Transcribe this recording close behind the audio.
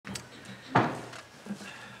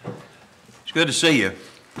It's good to see you.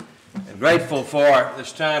 I'm grateful for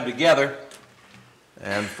this time together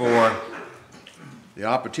and for the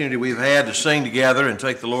opportunity we've had to sing together and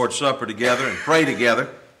take the Lord's Supper together and pray together.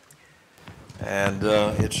 And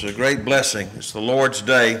it's a great blessing. It's the Lord's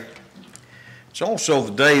Day. It's also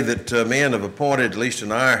the day that men have appointed, at least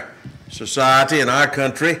in our society, in our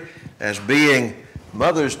country, as being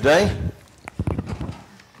Mother's Day.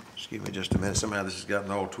 Excuse me just a minute. Somehow this has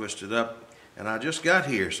gotten all twisted up. And I just got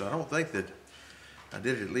here, so I don't think that I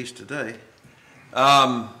did it at least today.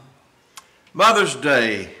 Mother's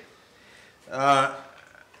Day.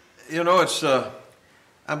 It's.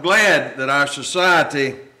 I'm glad that our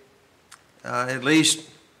society, at least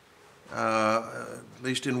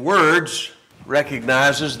in words,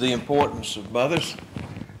 recognizes the importance of mothers.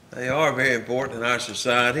 They are very important in our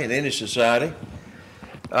society, in any society.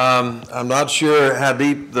 I'm not sure how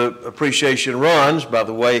deep the appreciation runs by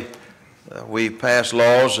the way we pass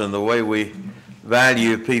laws and the way we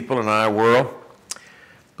value people in our world.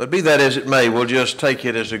 But be that as it may, we'll just take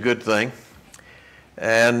it as a good thing.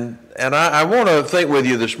 And I want to think with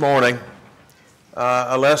you this morning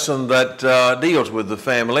a lesson that deals with the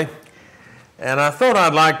family. And I thought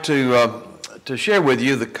I'd like to share with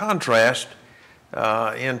you the contrast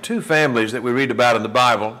in two families that we read about in the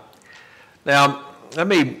Bible. Now, let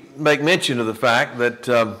me make mention of the fact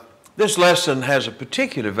that this lesson has a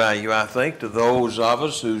particular value, I think, to those of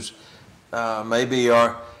us who's maybe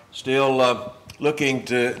are still looking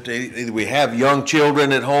to either we have young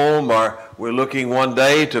children at home or we're looking one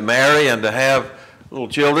day to marry and to have little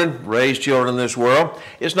children, raise children in this world.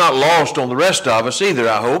 It's not lost on the rest of us either,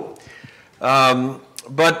 I hope.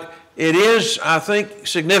 But it is, I think,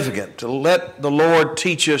 significant to let the Lord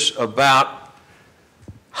teach us about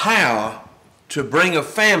how to bring a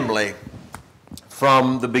family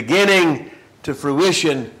from the beginning to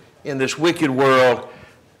fruition in this wicked world,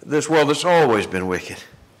 this world that's always been wicked.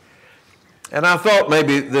 And I thought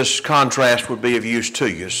maybe this contrast would be of use to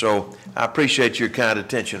you, so I appreciate your kind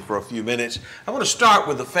attention for a few minutes. I want to start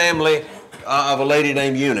with the family of a lady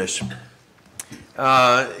named Eunice.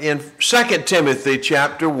 In 2 Timothy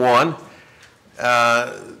chapter 1,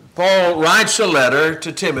 Paul writes a letter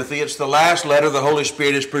to Timothy. It's the last letter the Holy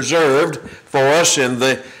Spirit has preserved for us in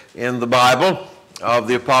the Bible of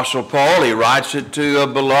the Apostle Paul. He writes it to a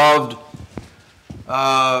beloved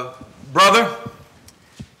brother,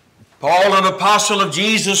 Paul, an apostle of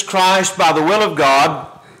Jesus Christ by the will of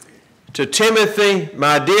God, to Timothy,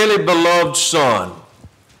 my dearly beloved son.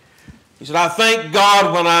 He said, I thank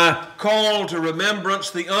God when I call to remembrance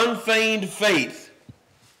the unfeigned faith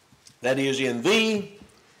that is in thee,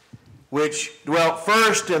 which dwelt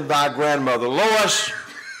first in thy grandmother Lois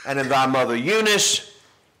and in thy mother Eunice,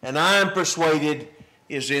 and I am persuaded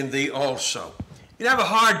is in thee also. You'd have a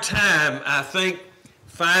hard time, I think,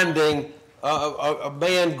 finding a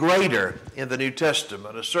man greater in the New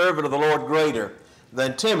Testament, a servant of the Lord greater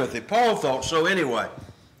than Timothy. Paul thought so anyway.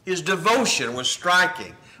 His devotion was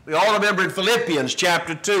striking. We all remember in Philippians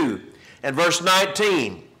chapter 2 and verse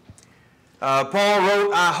 19, Paul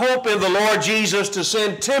wrote, I hope in the Lord Jesus to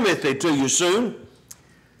send Timothy to you soon,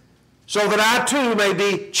 so that I too may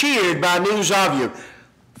be cheered by news of you.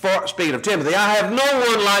 For, speaking of Timothy, I have no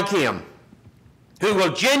one like him who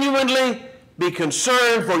will genuinely be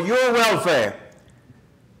concerned for your welfare.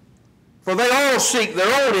 For they all seek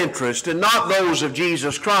their own interest and not those of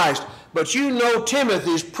Jesus Christ. But you know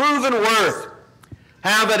Timothy's proven worth,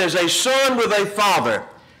 how that as a son with a father,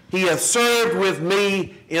 he hath served with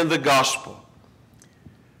me in the gospel.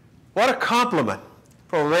 What a compliment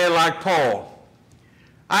for a man like Paul.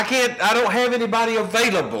 I don't have anybody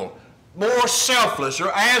available more selfless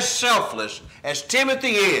or as selfless as Timothy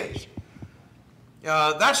is.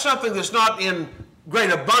 That's something that's not in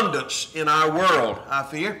great abundance in our world, I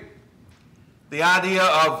fear. The idea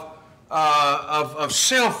of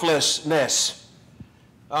selflessness.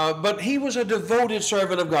 But he was a devoted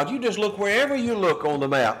servant of God. You just look wherever you look on the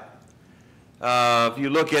map. If you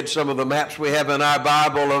look at some of the maps we have in our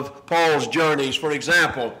Bible of Paul's journeys, for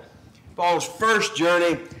example, Paul's first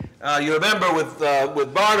journey, you remember with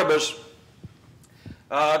Barnabas,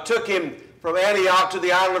 took him from Antioch to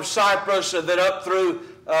the island of Cyprus and then up through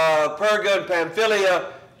Perga and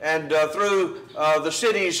Pamphylia and through the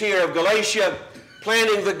cities here of Galatia,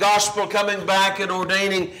 planting the gospel, coming back and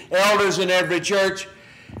ordaining elders in every church.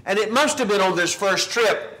 And it must have been on this first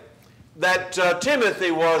trip that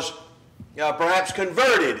Timothy was perhaps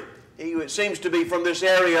converted. It seems to be from this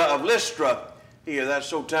area of Lystra. Here, that's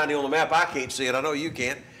so tiny on the map I can't see it. I know you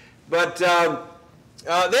can't. But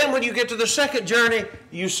then when you get to the second journey,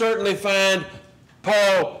 you certainly find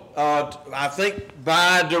Paul, I think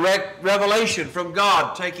by direct revelation from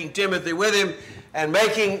God, taking Timothy with him and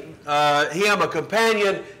making him a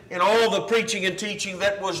companion in all the preaching and teaching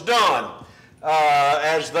that was done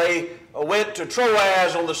as they went to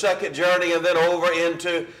Troas on the second journey and then over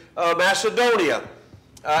into Macedonia.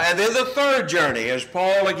 And then the third journey, as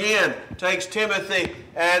Paul again takes Timothy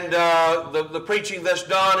and the preaching that's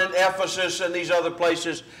done in Ephesus and these other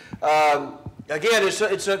places. Again,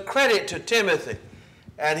 it's a credit to Timothy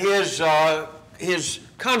and his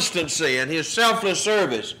constancy and his selfless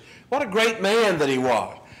service. What a great man that he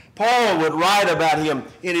was. Paul would write about him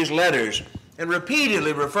in his letters and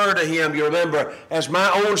repeatedly refer to him, you remember, as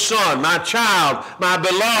my own son, my child, my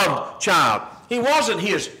beloved child. He wasn't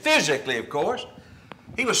his physically, of course.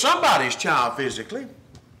 He was somebody's child physically.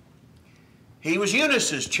 He was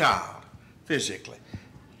Eunice's child physically.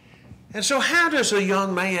 And so how does a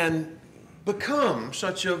young man become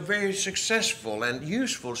such a very successful and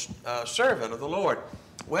useful servant of the Lord?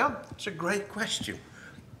 Well, it's a great question.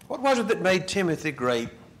 What was it that made Timothy great?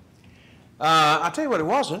 I'll tell you what it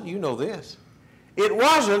wasn't. You know this. It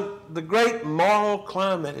wasn't the great moral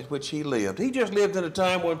climate in which he lived. He just lived in a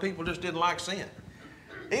time when people just didn't like sin.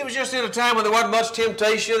 He was just in a time when there wasn't much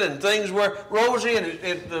temptation and things were rosy and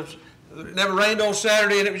it never rained on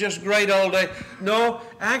Saturday and it was just great all day. No,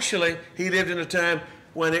 actually, he lived in a time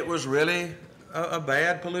when it was really a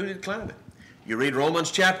bad, polluted climate. You read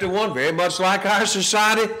Romans chapter 1, very much like our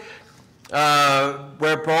society,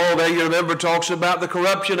 where Paul, there you remember, talks about the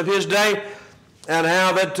corruption of his day and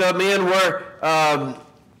how that men were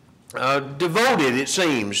devoted, it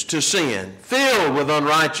seems, to sin, filled with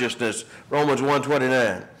unrighteousness, Romans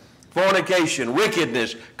 1:29. Fornication,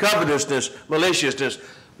 wickedness, covetousness, maliciousness.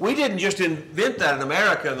 We didn't just invent that in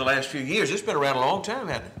America in the last few years. It's been around a long time,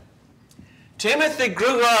 hasn't it? Timothy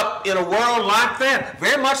grew up in a world like that,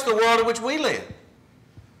 very much the world in which we live.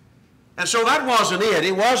 And so that wasn't it.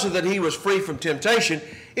 It wasn't that he was free from temptation.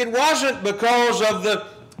 It wasn't because of the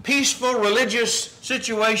peaceful religious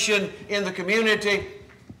situation in the community.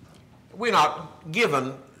 We're not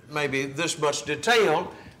given maybe this much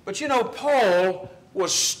detail, but you know, Paul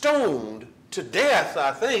was stoned to death,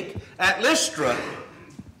 I think, at Lystra,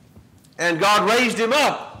 and God raised him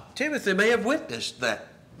up. Timothy may have witnessed that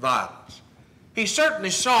violence. He certainly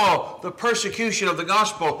saw the persecution of the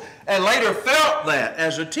gospel and later felt that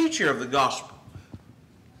as a teacher of the gospel.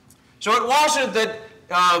 So it wasn't that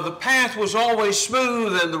the path was always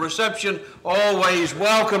smooth and the reception always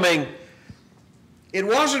welcoming. It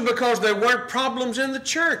wasn't because there weren't problems in the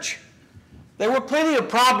church. There were plenty of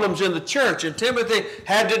problems in the church, and Timothy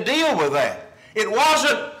had to deal with that. It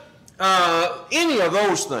wasn't any of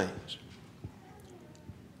those things.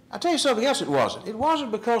 I'll tell you something else it wasn't. It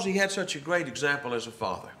wasn't because he had such a great example as a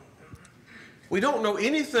father. We don't know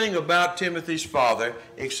anything about Timothy's father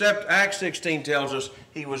except Acts 16 tells us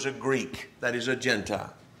he was a Greek, that is a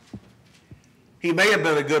Gentile. He may have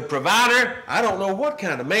been a good provider. I don't know what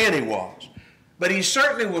kind of man he was. But he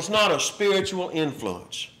certainly was not a spiritual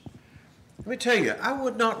influence. Let me tell you, I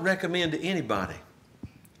would not recommend to anybody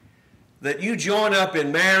that you join up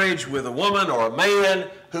in marriage with a woman or a man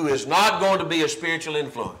who is not going to be a spiritual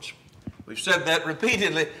influence. We've said that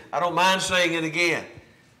repeatedly. I don't mind saying it again.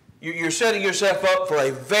 You're setting yourself up for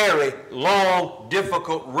a very long,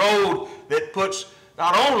 difficult road that puts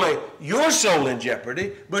not only your soul in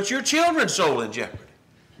jeopardy, but your children's soul in jeopardy.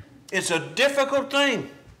 It's a difficult thing.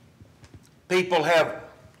 People have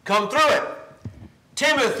come through it.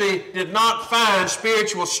 Timothy did not find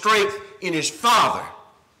spiritual strength in his father.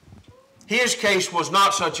 His case was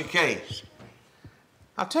not such a case.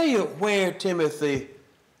 I'll tell you where Timothy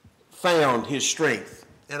found his strength,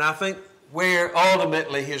 and I think where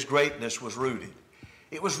ultimately his greatness was rooted.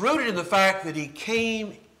 It was rooted in the fact that he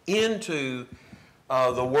came into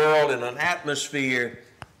the world in an atmosphere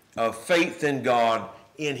of faith in God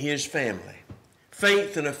in his family.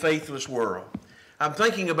 Faith in a faithless world. I'm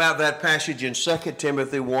thinking about that passage in 2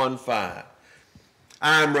 Timothy 1:5.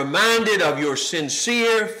 I am reminded of your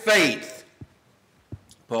sincere faith,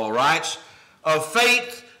 Paul writes, of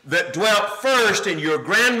faith that dwelt first in your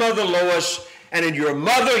grandmother Lois and in your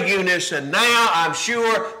mother Eunice, and now I'm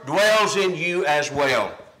sure dwells in you as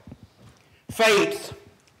well. Faith.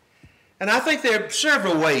 And I think there are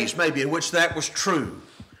several ways maybe in which that was true.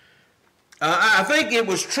 I think it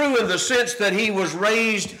was true in the sense that he was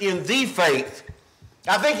raised in the faith.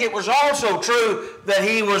 I think it was also true that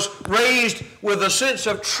he was raised with a sense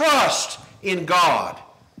of trust in God.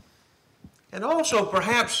 And also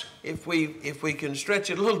perhaps, if we can stretch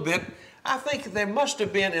it a little bit, I think there must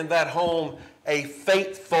have been in that home a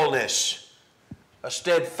faithfulness, a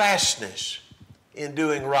steadfastness in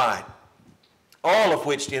doing right. all of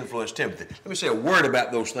which influenced Timothy. Let me say a word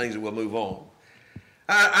about those things and we'll move on.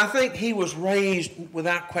 I think he was raised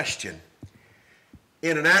without question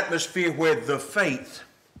in an atmosphere where the faith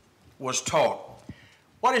was taught.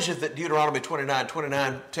 What is it that Deuteronomy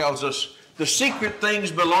 29:29 tells us? The secret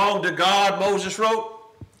things belong to God, Moses wrote.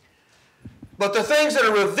 But the things that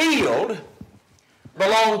are revealed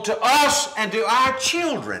belong to us and to our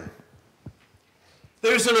children.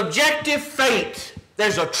 There's an objective faith.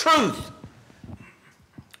 There's a truth.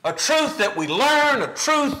 A truth that we learn, a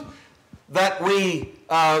truth that we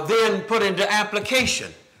then put into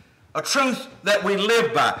application. A truth that we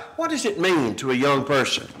live by. What does it mean to a young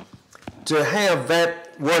person to have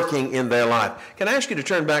that working in their life? Can I ask you to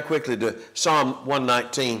turn back quickly to Psalm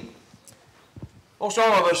 119? Most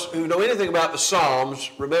all of us who know anything about the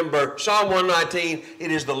Psalms remember Psalm 119.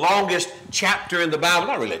 It is the longest chapter in the Bible.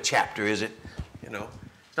 Not really a chapter, is it? You know,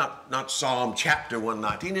 not Psalm chapter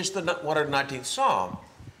 119. It's the 119th Psalm.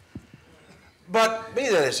 But be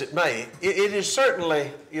that as it may, it is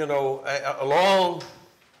certainly, you know, a long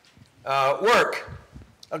work,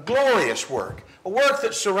 a glorious work, a work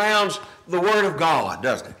that surrounds the Word of God,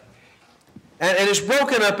 doesn't it? And it's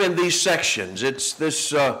broken up in these sections. It's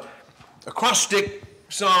this acrostic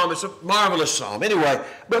psalm. It's a marvelous psalm. Anyway,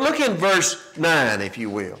 but look in verse 9, if you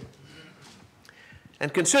will,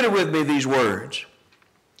 and consider with me these words.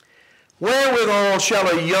 Wherewithal shall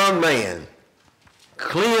a young man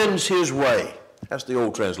cleanse his way? That's the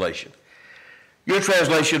old translation. Your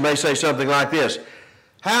translation may say something like this.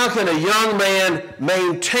 How can a young man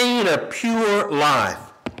maintain a pure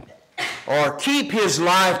life or keep his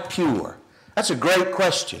life pure? That's a great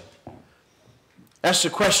question. That's the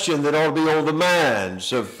question that ought to be on the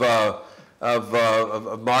minds of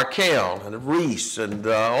Markel and of Reese and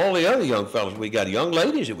all the other young fellows we got, young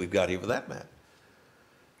ladies that we've got here for that matter.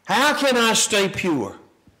 How can I stay pure?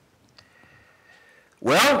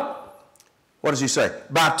 Well, what does he say?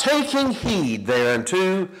 By taking heed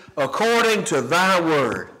thereunto according to thy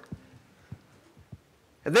word.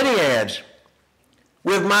 And then he adds,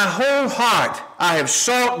 with my whole heart I have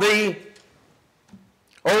sought thee.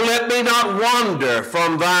 Oh, let me not wander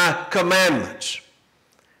from thy commandments.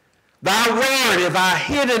 Thy word have I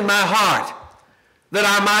hid in my heart, that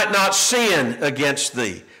I might not sin against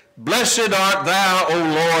thee. Blessed art thou,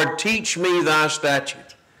 O Lord, teach me thy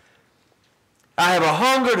statutes. I have a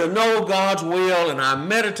hunger to know God's will, and I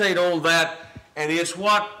meditate on that, and it's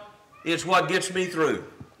what gets me through.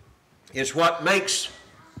 It's what makes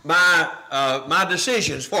my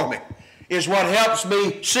decisions for me. It's what helps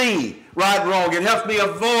me see right and wrong. It helps me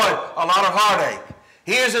avoid a lot of heartache.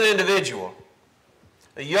 Here's an individual,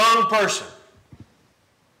 a young person,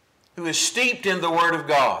 who is steeped in the Word of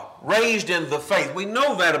God, raised in the faith. We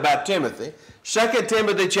know that about Timothy. 2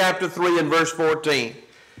 Timothy chapter 3 and verse 14.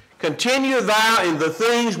 Continue thou in the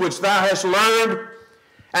things which thou hast learned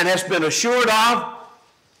and hast been assured of,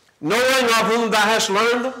 knowing of whom thou hast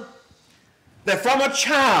learned them, that from a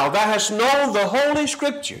child thou hast known the holy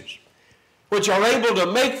Scriptures, which are able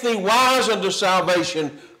to make thee wise unto salvation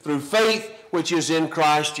through faith which is in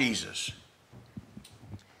Christ Jesus.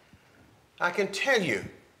 I can tell you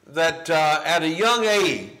that at a young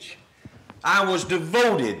age, I was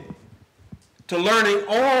devoted to learning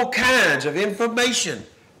all kinds of information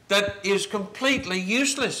that is completely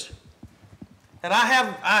useless. And I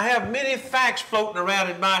have many facts floating around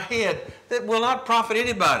in my head that will not profit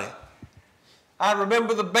anybody. I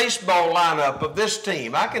remember the baseball lineup of this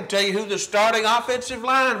team. I can tell you who the starting offensive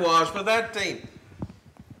line was for that team.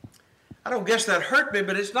 I don't guess that hurt me,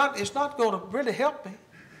 but it's not going to really help me.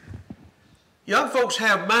 Young folks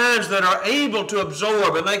have minds that are able to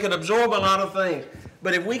absorb, and they can absorb a lot of things.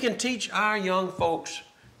 But if we can teach our young folks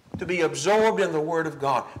to be absorbed in the Word of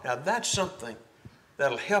God, now that's something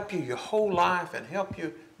that'll help you your whole life and help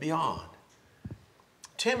you beyond.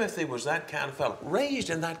 Timothy was that kind of fellow, raised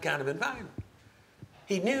in that kind of environment.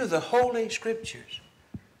 He knew the Holy Scriptures.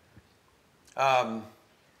 I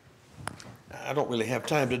don't really have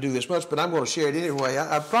time to do this much, but I'm going to share it anyway.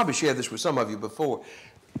 I've probably shared this with some of you before.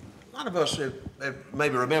 A lot of us have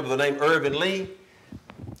maybe remember the name Irvin Lee.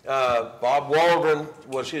 Bob Waldron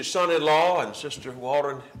was his son-in-law and Sister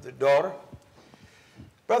Waldron, the daughter.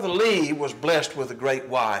 Brother Lee was blessed with a great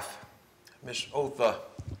wife, Miss Otha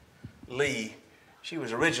Lee. She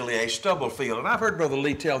was originally a Stubblefield, and I've heard Brother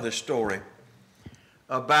Lee tell this story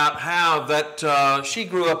about how that she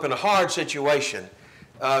grew up in a hard situation.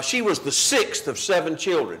 She was the sixth of 7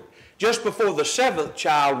 children. Just before the 7th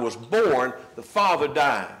child was born, the father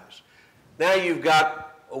dies. Now you've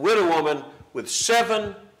got a widow woman with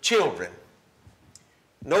 7 children.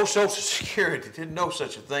 No Social Security, didn't know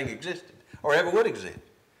such a thing existed or ever would exist.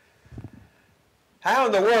 How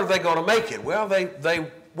in the world are they going to make it? Well, they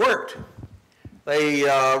worked. They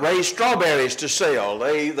raised strawberries to sell.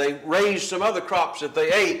 They raised some other crops that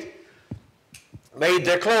they ate, made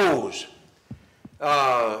their clothes.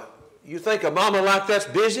 You think a mama like that's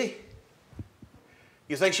busy?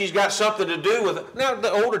 You think she's got something to do with it? Now,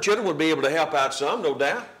 the older children would be able to help out some, no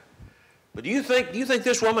doubt. But do you think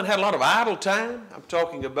this woman had a lot of idle time? I'm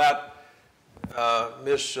talking about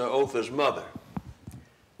Miss Otha's mother,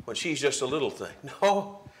 when she's just a little thing.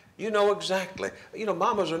 No, you know exactly. You know,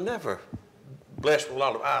 mamas are never blessed with a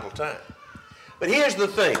lot of idle time. But here's the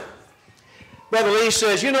thing. Brother Lee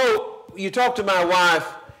says, you know, you talk to my wife,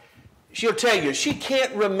 she'll tell you she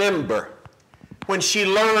can't remember when she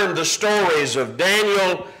learned the stories of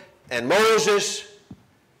Daniel and Moses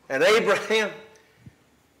and Abraham.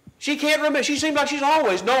 She can't remember. She seems like she's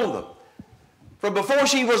always known them. From before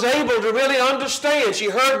she was able to really understand, she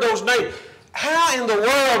heard those names. How in the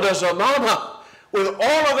world does a mama, with all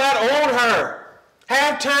of that on her,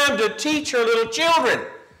 have time to teach her little children?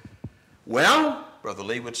 Well, Brother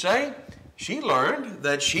Lee would say, she learned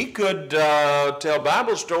that she could tell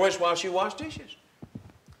Bible stories while she washed dishes.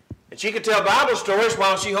 And she could tell Bible stories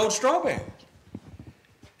while she hoed strawberries.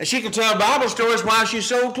 And she could tell Bible stories while she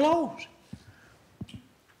sewed clothes.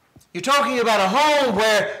 You're talking about a home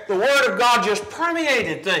where the Word of God just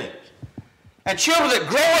permeated things. And children that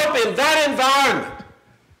grow up in that environment,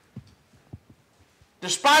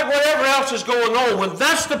 despite whatever else is going on, when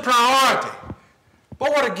that's the priority,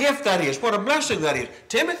 but what a gift that is, what a blessing that is.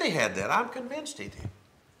 Timothy had that. I'm convinced he did.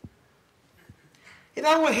 He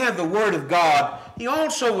not only had the Word of God, he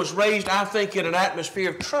also was raised, I think, in an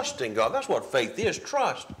atmosphere of trusting God. That's what faith is,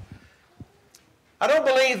 trust. I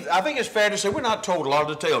think it's fair to say we're not told a lot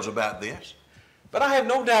of details about this, but I have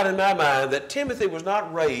no doubt in my mind that Timothy was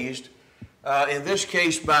not raised, in this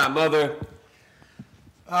case by a mother,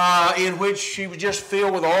 in which she was just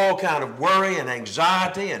filled with all kind of worry and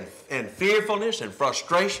anxiety and fearfulness and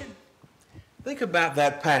frustration. Think about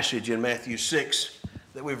that passage in Matthew 6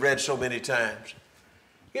 that we've read so many times.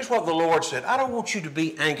 Here's what the Lord said. I don't want you to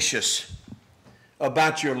be anxious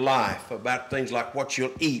about your life, about things like what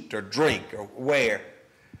you'll eat or drink or wear.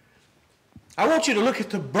 I want you to look at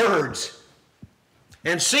the birds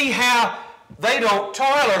and see how they don't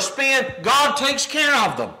toil or spin. God takes care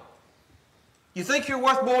of them. You think you're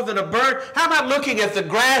worth more than a bird? How about looking at the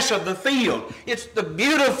grass of the field? It's the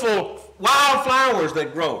beautiful wild flowers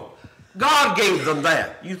that grow. God gave them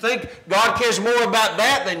that. You think God cares more about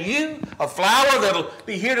that than you? A flower that'll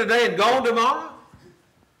be here today and gone tomorrow?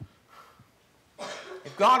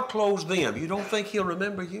 If God clothes them, you don't think He'll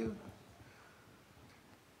remember you?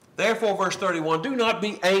 Therefore, verse 31, do not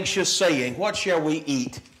be anxious, saying, what shall we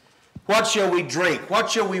eat? What shall we drink?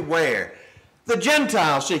 What shall we wear? The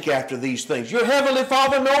Gentiles seek after these things. Your heavenly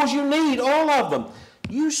Father knows you need all of them.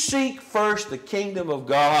 You seek first the kingdom of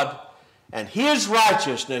God and His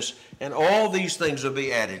righteousness, and all these things will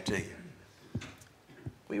be added to you.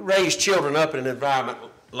 We raise children up in an environment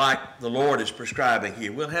like the Lord is prescribing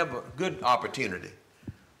here. We'll have a good opportunity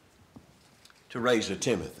to raise a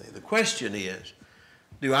Timothy. The question is,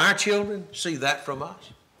 do our children see that from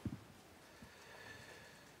us?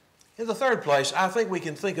 In the third place, I think we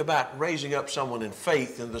can think about raising up someone in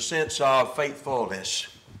faith in the sense of faithfulness.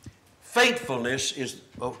 Faithfulness is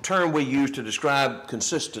a term we use to describe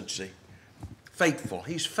consistency. Faithful.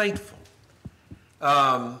 He's faithful.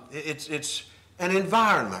 It's an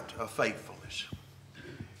environment of faithfulness.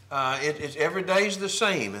 Every day is the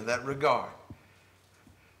same in that regard.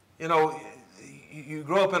 You know, you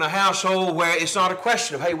grow up in a household where it's not a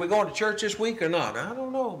question of, hey, we're going to church this week or not. I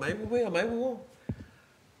don't know. Maybe we will. Maybe we won't.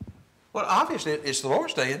 Well, obviously, it's the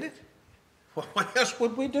Lord's Day, isn't it? What else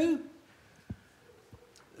would we do?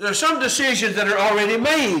 There are some decisions that are already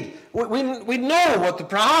made. We know what the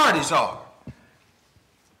priorities are.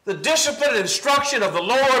 The discipline and instruction of the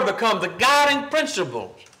Lord become the guiding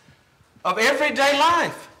principles of everyday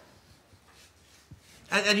life.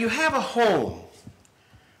 And you have a home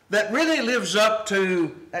that really lives up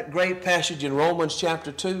to that great passage in Romans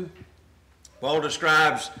chapter 2. Paul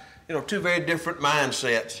describes, two very different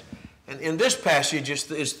mindsets. And in this passage,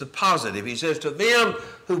 it's the positive. He says, to them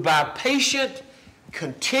who by patient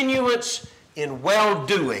continuance in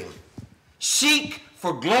well-doing seek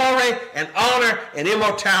for glory and honor and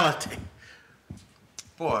immortality.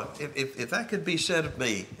 Boy, if that could be said of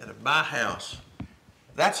me and of my house,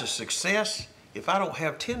 that's a success if I don't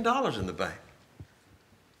have $10 in the bank.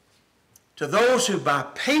 To those who by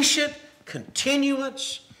patient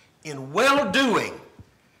continuance in well-doing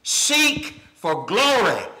seek for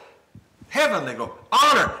glory, heavenly glory,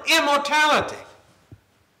 honor, immortality.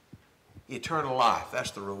 eternal life.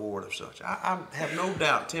 That's the reward of such. I have no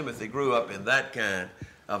doubt Timothy grew up in that kind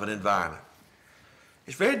of an environment.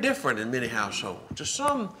 It's very different in many households. To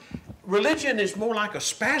some, religion is more like a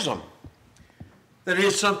spasm than it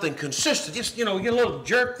is something consistent. Just, you get a little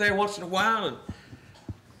jerk there once in a while.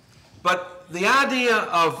 But the idea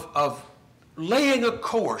of laying a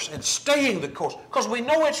course and staying the course, because we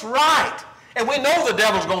know it's right, and we know the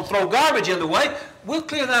devil's going to throw garbage in the way, we'll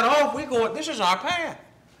clear that off. We go, this is our path.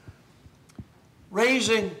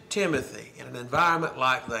 Raising Timothy in an environment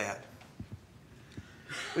like that.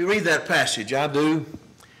 We read that passage, I do.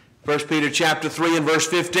 1 Peter chapter 3 and verse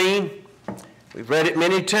 15. We've read it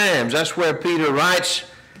many times. That's where Peter writes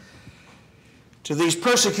to these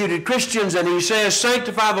persecuted Christians, and he says,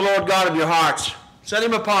 sanctify the Lord God of your hearts. Set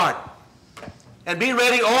him apart. And be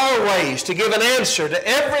ready always to give an answer to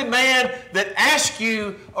every man that asks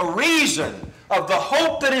you a reason of the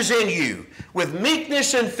hope that is in you with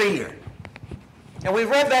meekness and fear. And we've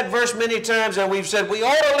read that verse many times, and we've said we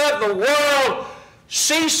ought to let the world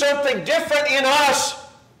see something different in us.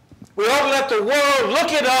 We ought to let the world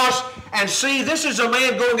look at us and see this is a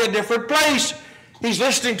man going a different place. He's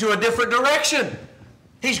listening to a different direction.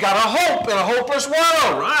 He's got a hope in a hopeless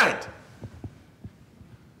world, right?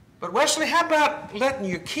 But Wesley, how about letting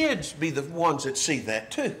your kids be the ones that see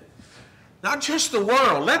that too? Not just the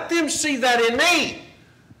world. Let them see that in me.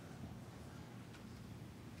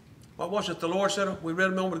 What was it the Lord said? We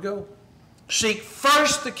read a moment ago. Seek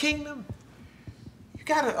first the kingdom. You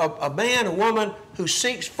got a man, a woman who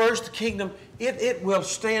seeks first the kingdom, it will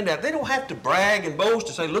stand out. They don't have to brag and boast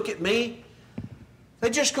and say, look at me. They're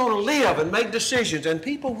just going to live and make decisions, and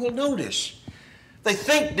people will notice. They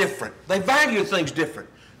think different. They value things different.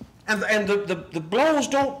 And the blows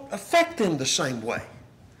don't affect them the same way.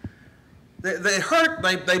 They hurt,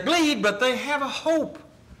 they bleed, but they have a hope.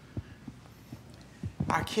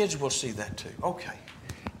 Our kids will see that too. Okay.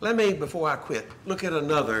 Let me, before I quit, look at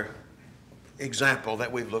another example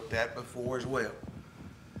that we've looked at before as well.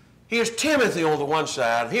 Here's Timothy on the one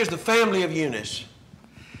side. Here's the family of Eunice.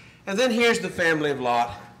 And then here's the family of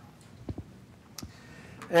Lot.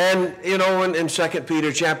 And, in 2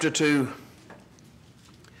 Peter chapter 2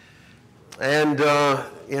 and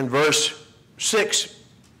in verse 6,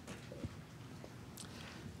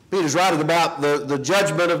 Peter's writing about the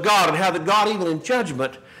judgment of God and how that God, even in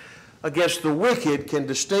judgment against the wicked, can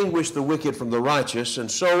distinguish the wicked from the righteous. And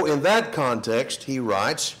so in that context, he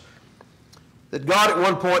writes that God at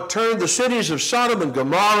one point turned the cities of Sodom and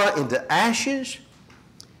Gomorrah into ashes,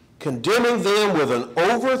 condemning them with an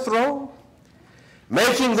overthrow,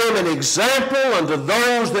 making them an example unto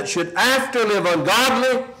those that should after live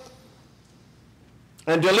ungodly,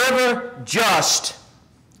 and deliver just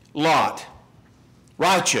Lot,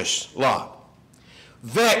 righteous Lot,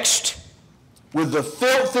 vexed with the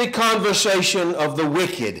filthy conversation of the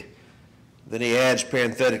wicked. Then he adds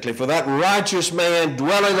parenthetically, for that righteous man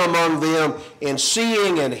dwelling among them in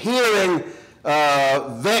seeing and hearing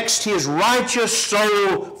vexed his righteous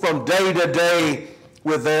soul from day to day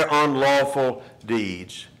with their unlawful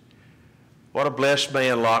deeds. What a blessed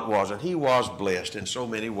man Lot was, and he was blessed in so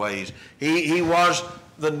many ways. He was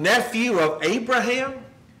the nephew of Abraham.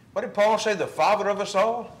 What did Paul say, the father of us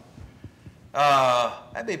all?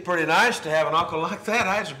 That'd be pretty nice to have an uncle like that.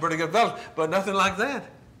 I had some pretty good fellows, but nothing like that.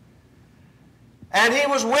 And he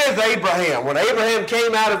was with Abraham. When Abraham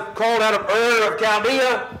called out of Ur of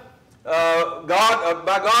Chaldea,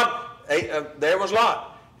 there was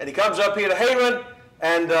Lot. And he comes up here to Haran,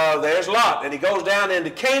 and there's Lot. And he goes down into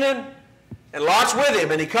Canaan, and Lot's with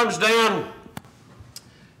him. And he comes down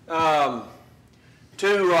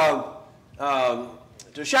to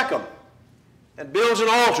Shechem and builds an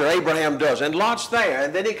altar, Abraham does, and Lot's there.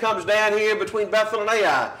 And then he comes down here between Bethel and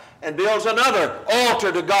Ai and builds another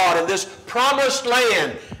altar to God in this promised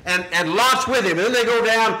land, and Lot's with him. And then they go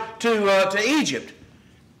down to Egypt.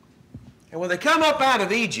 And when they come up out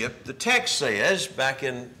of Egypt, the text says, back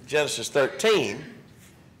in Genesis 13,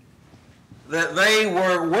 that they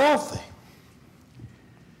were wealthy.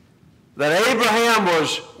 That Abraham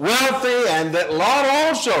was wealthy, and that Lot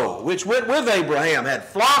also, which went with Abraham, had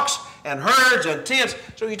flocks and herds and tents.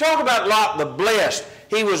 So you talk about Lot the blessed.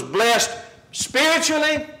 He was blessed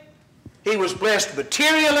spiritually. He was blessed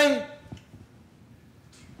materially.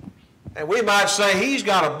 And we might say he's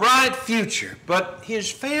got a bright future, but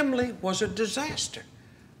his family was a disaster.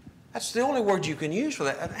 That's the only word you can use for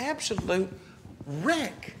that, an absolute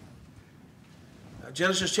wreck.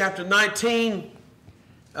 Genesis chapter 19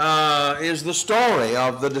 is the story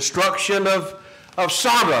of the destruction of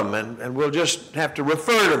Sodom, and we'll just have to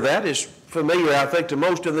refer to that. It's familiar, I think, to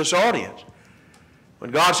most of this audience.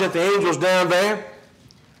 When God sent the angels down there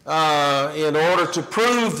in order to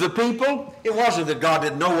prove the people. It wasn't that God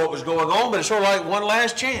didn't know what was going on, but it's sort of like one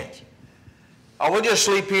last chance. Oh, we'll just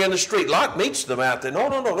sleep here in the street. Lot meets them out there. No,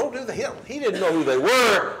 don't do that. He didn't know who they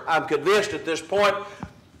were, I'm convinced at this point.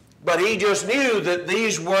 But he just knew that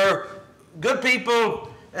these were good people,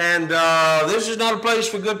 and this is not a place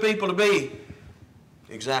for good people to be.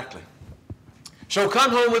 Exactly. So come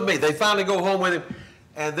home with me. They finally go home with him.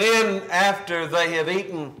 And then after they have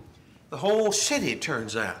eaten, the whole city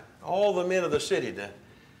turns out, all the men of the city,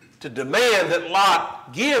 to demand that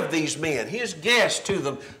Lot give these men, his guests, to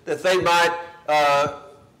them, that they might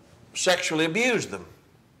sexually abuse them,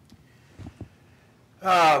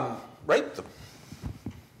 rape them.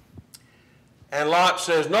 And Lot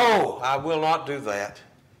says, no, I will not do that.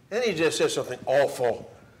 Then he just says something awful.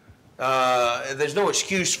 There's no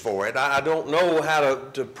excuse for it. I don't know how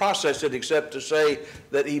to process it except to say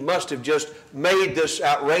that he must have just made this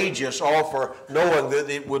outrageous offer knowing that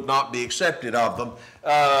it would not be accepted of them.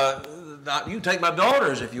 You can take my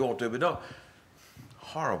daughters if you want to, but no.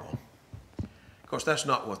 Horrible. Of course, that's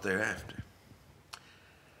not what they're after.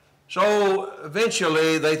 So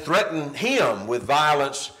eventually they threaten him with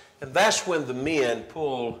violence, and that's when the men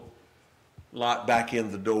pull Lot back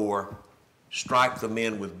in the door, strike the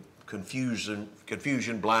men with confusion,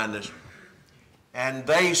 blindness, and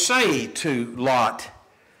they say to Lot,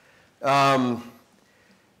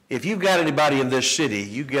 if you've got anybody in this city,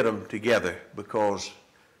 you get them together because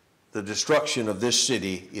the destruction of this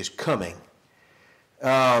city is coming.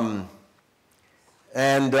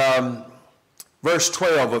 Verse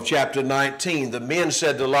 12 of chapter 19, the men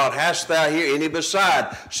said to Lot, hast thou here any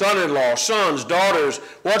beside, son-in-law, sons, daughters,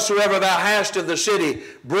 whatsoever thou hast in the city,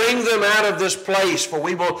 bring them out of this place, for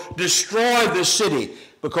we will destroy this city,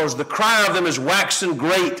 because the cry of them is waxen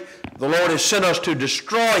great. The Lord has sent us to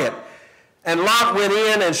destroy it. And Lot went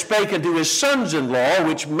in and spake unto his sons-in-law,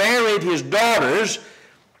 which married his daughters,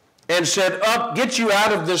 and said, up, get you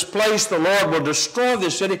out of this place, the Lord will destroy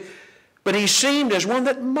this city. But he seemed as one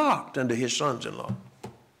that mocked unto his sons-in-law.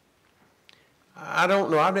 I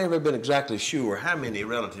don't know, I've never been exactly sure how many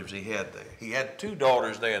relatives he had there. He had 2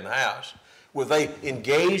 daughters there in the house. Were they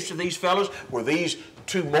engaged to these fellows? Were these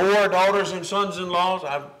 2 more daughters and sons-in-laws?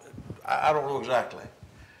 I don't know exactly.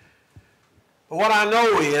 But what I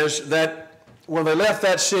know is that when they left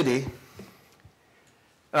that city,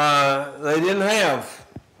 they didn't have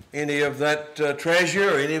any of that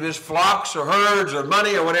treasure or any of his flocks or herds or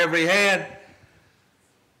money or whatever he had.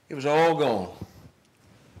 It was all gone.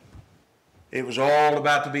 It was all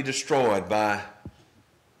about to be destroyed by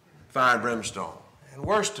fire and brimstone. And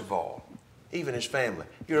worst of all, even his family.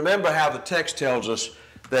 You remember how the text tells us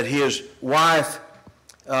that his wife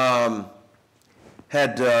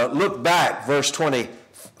had looked back, verse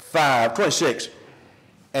 26,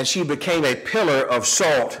 and she became a pillar of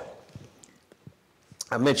salt.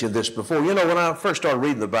 I mentioned this before. You know, when I first started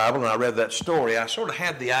reading the Bible and I read that story, I sort of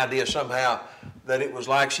had the idea somehow that it was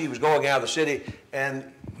like she was going out of the city.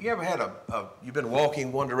 And you ever had you've been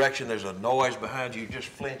walking one direction, there's a noise behind you, you just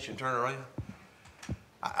flinch and turn around?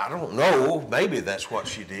 I don't know. Maybe that's what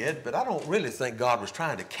she did, but I don't really think God was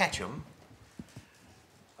trying to catch him.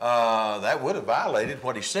 That would have violated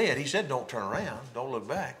what he said. He said, don't turn around, don't look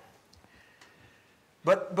back.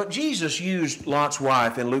 But Jesus used Lot's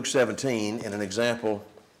wife in Luke 17 in an example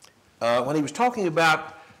when he was talking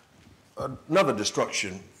about another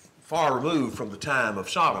destruction far removed from the time of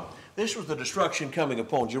Sodom. This was the destruction coming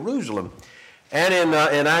upon Jerusalem. And in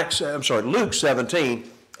Luke 17,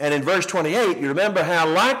 and in verse 28, you remember how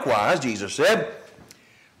likewise, Jesus said,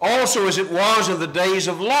 also as it was in the days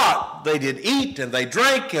of Lot, they did eat and they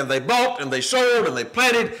drank and they bought and they sold and they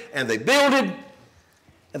planted and they builded.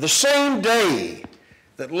 And the same day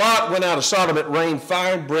that Lot went out of Sodom, it rained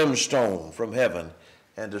fire and brimstone from heaven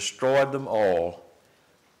and destroyed them all.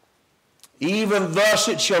 Even thus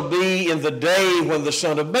it shall be in the day when the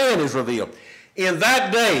Son of Man is revealed. In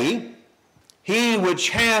that day, he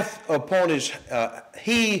which shall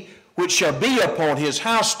be upon his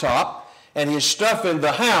housetop and his stuff in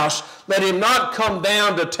the house, let him not come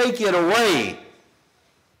down to take it away.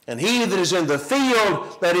 And he that is in the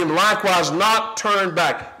field, let him likewise not turn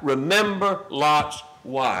back. Remember Lot's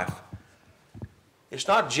wife. It's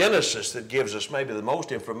not Genesis that gives us maybe the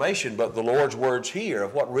most information, but the Lord's words here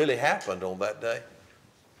of what really happened on that day.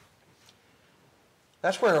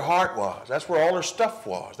 That's where her heart was. That's where all her stuff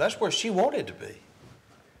was. That's where she wanted to be.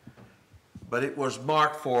 But it was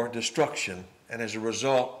marked for destruction, and as a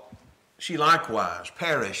result, she likewise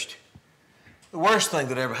perished. The worst thing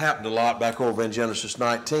that ever happened to Lot back over in Genesis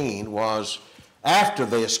 19 was after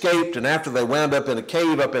they escaped and after they wound up in a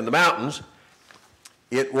cave up in the mountains,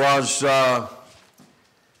 it was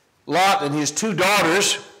Lot and his two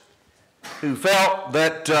daughters, who felt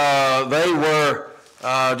that they were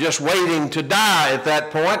just waiting to die at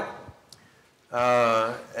that point.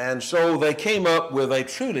 And so they came up with a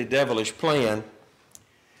truly devilish plan.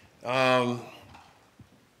 The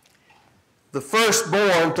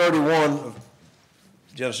firstborn, 31 of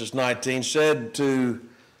Genesis 19, said to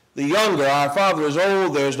the younger, "Our father is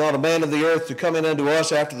old, there is not a man of the earth to come in unto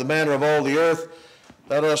us after the manner of all the earth.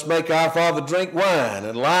 Let us make our father drink wine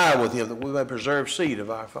and lie with him, that we may preserve seed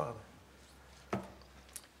of our father."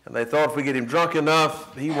 And they thought, if we get him drunk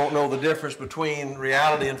enough, he won't know the difference between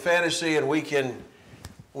reality and fantasy, and we can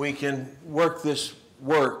work this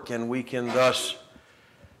work, and we can thus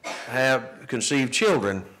conceive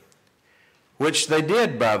children, which they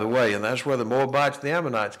did, by the way, and that's where the Moabites and the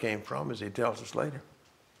Ammonites came from, as he tells us later.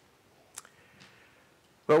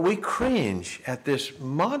 But we cringe at this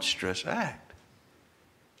monstrous act.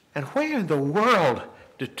 And where in the world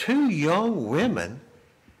do two young women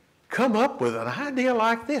come up with an idea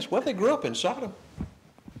like this? Well, they grew up in Sodom.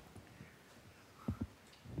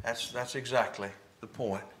 That's exactly the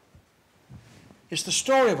point. It's the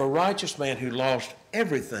story of a righteous man who lost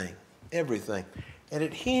everything. And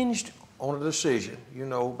it hinged on a decision,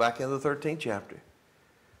 back in the 13th chapter.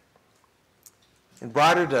 In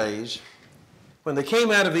brighter days, when they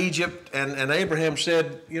came out of Egypt and Abraham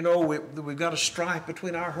said, we've got a strife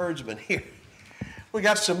between our herdsmen here. We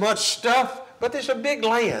got so much stuff, but there's a big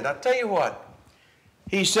land. I tell you what.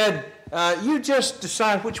 He said, you just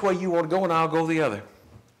decide which way you want to go and I'll go the other.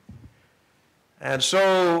 And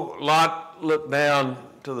so Lot looked down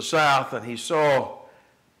to the south and he saw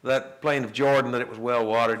that plain of Jordan, that it was well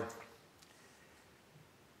watered.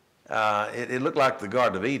 It looked like the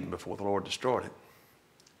Garden of Eden before the Lord destroyed it.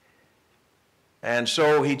 And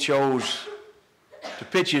so he chose to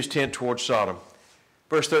pitch his tent towards Sodom.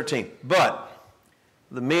 Verse 13, but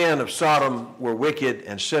the men of Sodom were wicked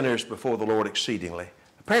and sinners before the Lord exceedingly.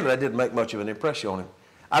 Apparently that didn't make much of an impression on him.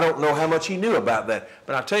 I don't know how much he knew about that,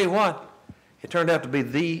 but I'll tell you what, it turned out to be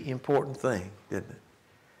the important thing, didn't it?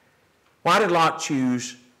 Why did Lot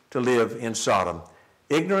choose to live in Sodom?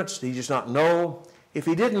 Ignorance? Did he just not know? If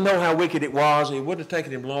he didn't know how wicked it was, it wouldn't have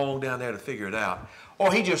taken him long down there to figure it out.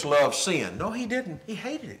 Or he just loved sin. No, he didn't. He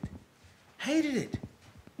hated it. Hated it.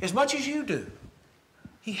 As much as you do.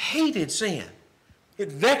 He hated sin. It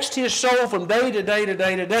vexed his soul from day to day to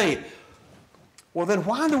day to day. Well, then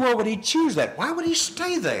why in the world would he choose that? Why would he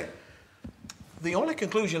stay there? The only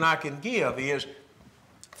conclusion I can give is,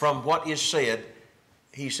 from what is said,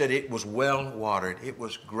 he said it was well watered. It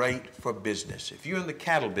was great for business. If you're in the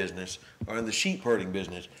cattle business or in the sheep herding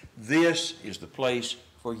business, this is the place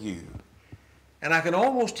for you. And I can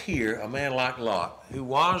almost hear a man like Lot, who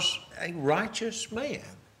was a righteous man,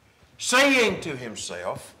 saying to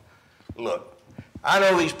himself, look, I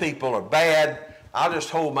know these people are bad. I'll just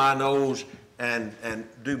hold my nose and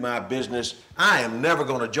do my business. I am never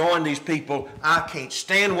going to join these people. I can't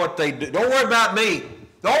stand what they do. Don't worry about me.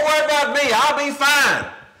 Don't worry about me. I'll be fine.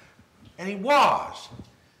 And he was.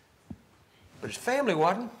 But his family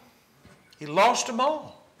wasn't. He lost them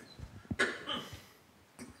all.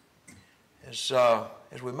 As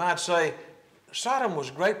we might say, Sodom was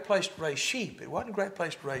a great place to raise sheep. It wasn't a great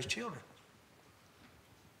place to raise children.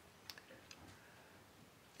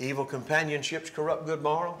 Evil companionships corrupt good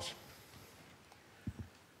morals.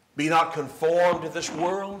 Be not conformed to this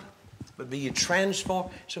world, but be ye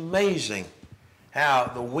transformed. It's amazing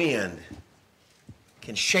how the wind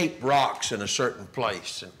can shape rocks in a certain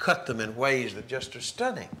place and cut them in ways that just are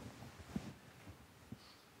stunning.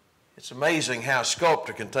 It's amazing how a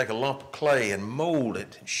sculptor can take a lump of clay and mold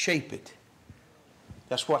it and shape it.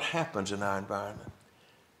 That's what happens in our environment.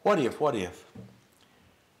 What if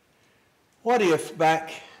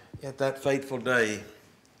back at that fateful day,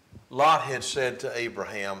 Lot had said to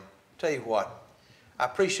Abraham, tell you what, I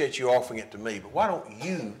appreciate you offering it to me, but why don't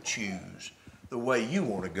you choose the way you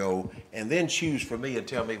want to go and then choose for me and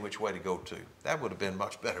tell me which way to go to? That would have been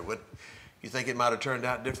much better, wouldn't it? You think it might have turned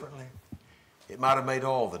out differently? It might have made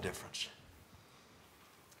all the difference.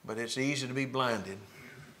 But it's easy to be blinded.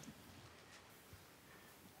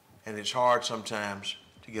 And it's hard sometimes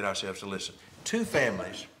to get ourselves to listen. Two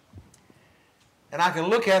families. And I can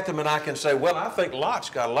look at them and I can say, well, I think Lot's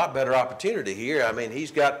got a lot better opportunity here. I mean,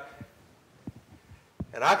 he's got...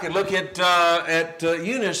 And I could look at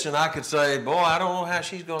Eunice and I could say, boy, I don't know how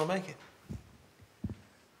she's going to make it.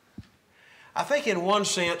 I think in one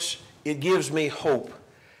sense, it gives me hope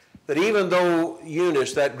that even though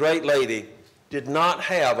Eunice, that great lady, did not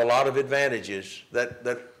have a lot of advantages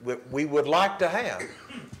that we would like to have,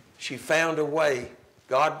 she found a way.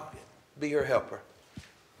 God be her helper.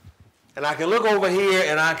 And I can look over here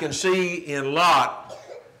and I can see in Lot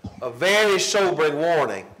a very sobering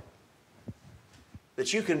warning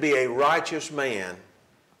that you can be a righteous man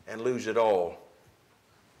and lose it all.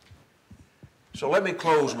 So let me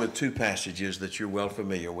close with two passages that you're well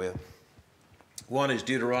familiar with. One is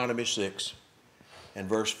Deuteronomy 6 and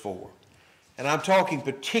verse 4. And I'm talking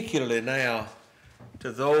particularly now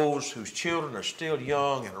to those whose children are still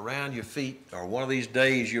young and around your feet, or one of these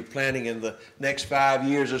days you're planning in the next 5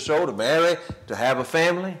 years or so to marry, to have a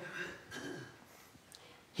family.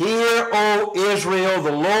 Hear, O Israel,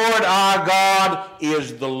 the Lord our God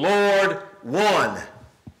is the Lord one.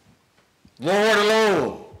 Lord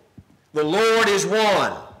alone. The Lord is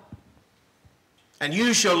one. And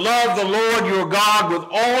you shall love the Lord your God with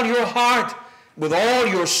all your heart, with all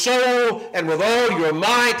your soul, and with all your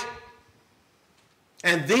might.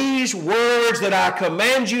 And these words that I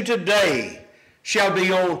command you today shall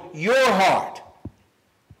be on your heart.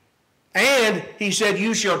 And he said,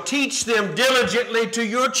 you shall teach them diligently to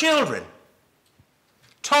your children.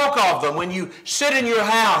 Talk of them when you sit in your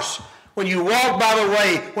house, when you walk by the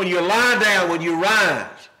way, when you lie down, when you rise.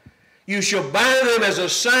 You shall bind them as a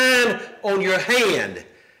sign on your hand.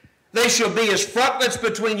 They shall be as frontlets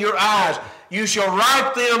between your eyes. You shall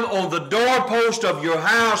write them on the doorpost of your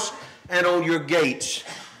house and on your gates.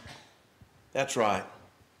 That's right.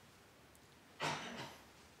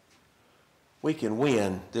 We can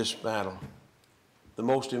win this battle, the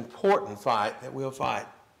most important fight that we'll fight.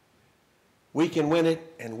 We can win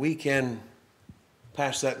it and we can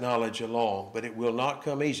pass that knowledge along, but it will not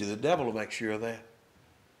come easy. The devil will make sure of that.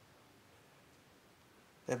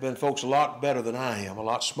 There have been folks a lot better than I am, a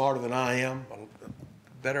lot smarter than I am,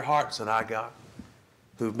 better hearts than I got,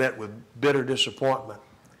 who've met with bitter disappointment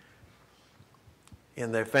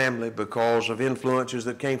in their family because of influences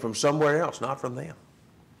that came from somewhere else, not from them.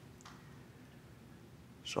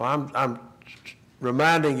 So I'm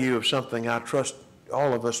reminding you of something I trust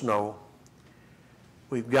all of us know.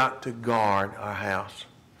 We've got to guard our house.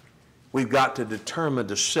 We've got to determine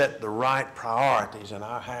to set the right priorities in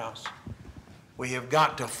our house. We have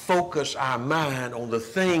got to focus our mind on the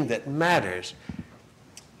thing that matters.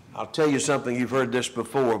 I'll tell you something, you've heard this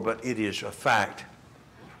before, but it is a fact.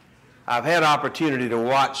 I've had opportunity to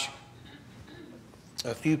watch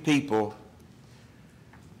a few people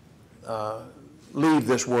leave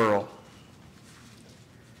this world.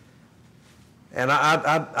 And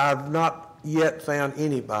I've not yet found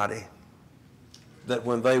anybody that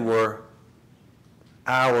when they were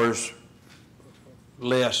hours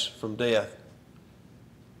less from death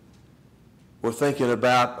were thinking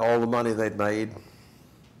about all the money they'd made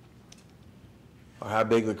or how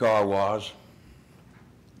big the car was.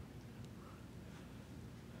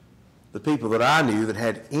 The people that I knew that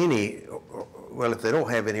had any, well, if they don't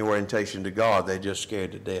have any orientation to God, they're just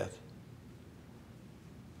scared to death.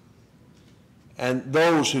 And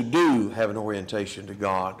those who do have an orientation to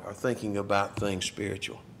God are thinking about things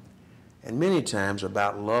spiritual. And many times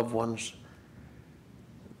about loved ones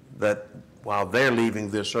that, while they're leaving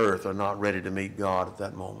this earth, are not ready to meet God at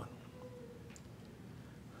that moment.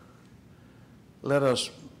 Let us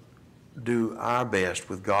do our best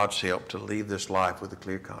with God's help to leave this life with a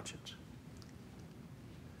clear conscience.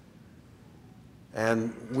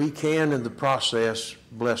 And we can, in the process,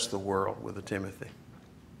 bless the world with a Timothy.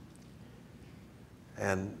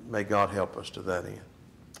 And may God help us to that end.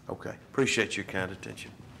 Okay. Appreciate your kind attention.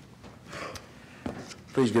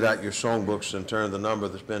 Please get out your songbooks and turn the number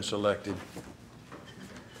that's been selected.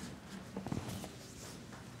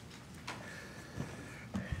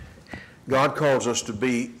 God calls us to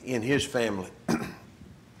be in His family.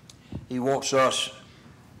 He wants us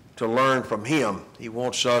to learn from Him. He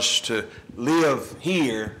wants us to live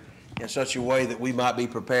here in such a way that we might be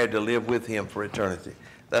prepared to live with Him for eternity.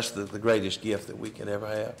 That's the greatest gift that we can ever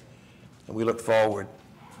have. And we look forward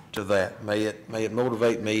to that. May it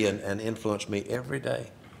motivate me and influence me every day.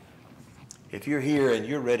 If you're here and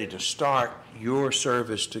you're ready to start your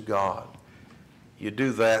service to God, you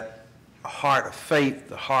do that, a heart of faith,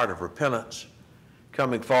 the heart of repentance,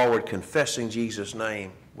 coming forward, confessing Jesus'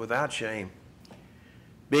 name without shame,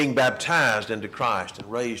 being baptized into Christ and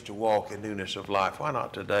raised to walk in newness of life. Why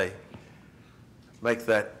not today? Make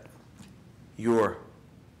that your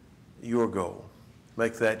goal.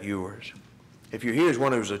 Make that yours. If you're here as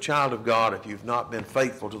one who's a child of God, if you've not been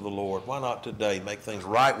faithful to the Lord, why not today make things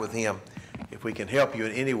right with Him? If we can help you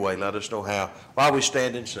in any way, let us know how. While we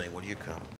stand and sing, will you come?